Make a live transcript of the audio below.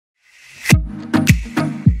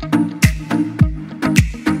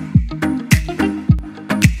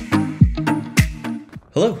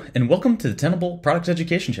And welcome to the Tenable Product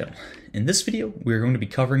Education channel. In this video, we are going to be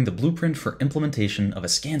covering the blueprint for implementation of a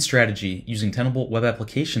scan strategy using Tenable Web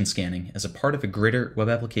Application Scanning as a part of a greater web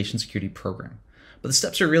application security program. But the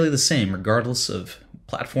steps are really the same regardless of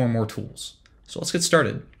platform or tools. So let's get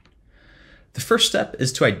started. The first step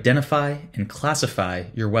is to identify and classify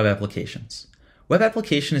your web applications. Web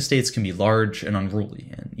application estates can be large and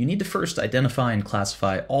unruly, and you need to first identify and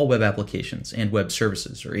classify all web applications and web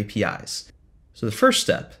services, or APIs. So the first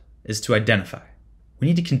step is to identify. We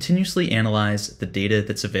need to continuously analyze the data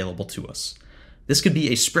that's available to us. This could be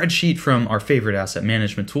a spreadsheet from our favorite asset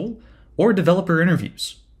management tool or developer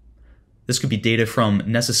interviews. This could be data from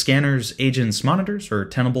Nessus scanners, agents, monitors, or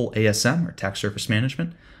Tenable ASM, or attack surface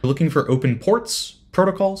management. We're looking for open ports,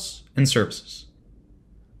 protocols, and services.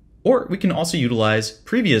 Or we can also utilize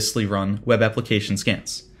previously run web application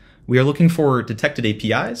scans. We are looking for detected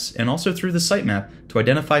APIs and also through the sitemap to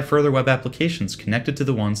identify further web applications connected to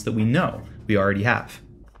the ones that we know we already have.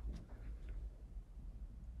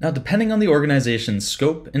 Now, depending on the organization's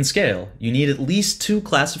scope and scale, you need at least 2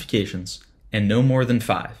 classifications and no more than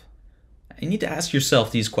 5. You need to ask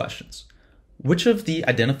yourself these questions. Which of the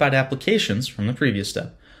identified applications from the previous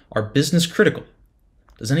step are business critical?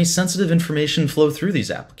 Does any sensitive information flow through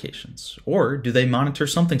these applications? Or do they monitor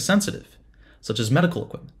something sensitive, such as medical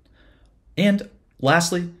equipment? And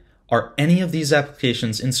lastly, are any of these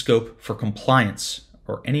applications in scope for compliance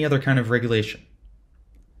or any other kind of regulation?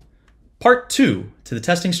 Part 2 to the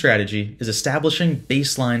testing strategy is establishing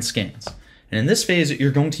baseline scans. And in this phase, you're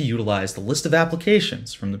going to utilize the list of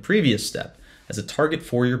applications from the previous step as a target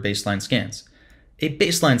for your baseline scans. A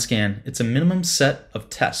baseline scan, it's a minimum set of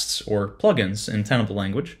tests or plugins in Tenable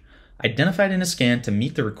language identified in a scan to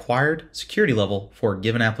meet the required security level for a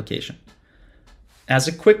given application. As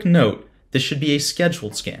a quick note, this should be a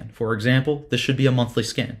scheduled scan. For example, this should be a monthly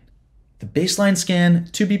scan. The baseline scan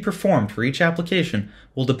to be performed for each application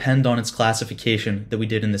will depend on its classification that we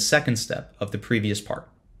did in the second step of the previous part.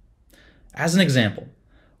 As an example,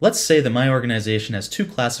 let's say that my organization has 2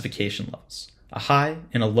 classification levels, a high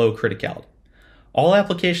and a low criticality. All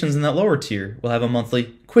applications in that lower tier will have a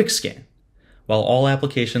monthly quick scan, while all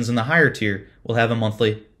applications in the higher tier will have a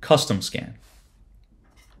monthly custom scan.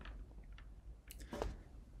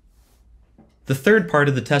 The third part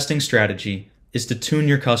of the testing strategy is to tune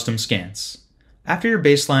your custom scans. After your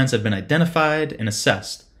baselines have been identified and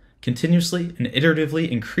assessed, continuously and iteratively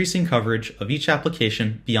increasing coverage of each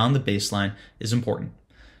application beyond the baseline is important.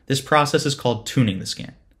 This process is called tuning the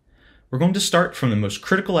scan. We're going to start from the most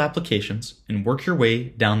critical applications and work your way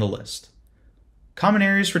down the list. Common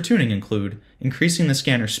areas for tuning include increasing the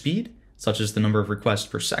scanner speed, such as the number of requests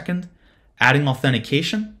per second, adding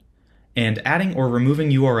authentication, and adding or removing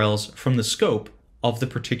URLs from the scope of the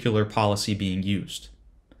particular policy being used.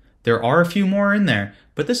 There are a few more in there,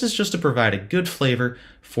 but this is just to provide a good flavor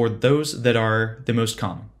for those that are the most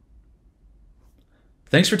common.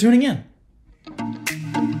 Thanks for tuning in.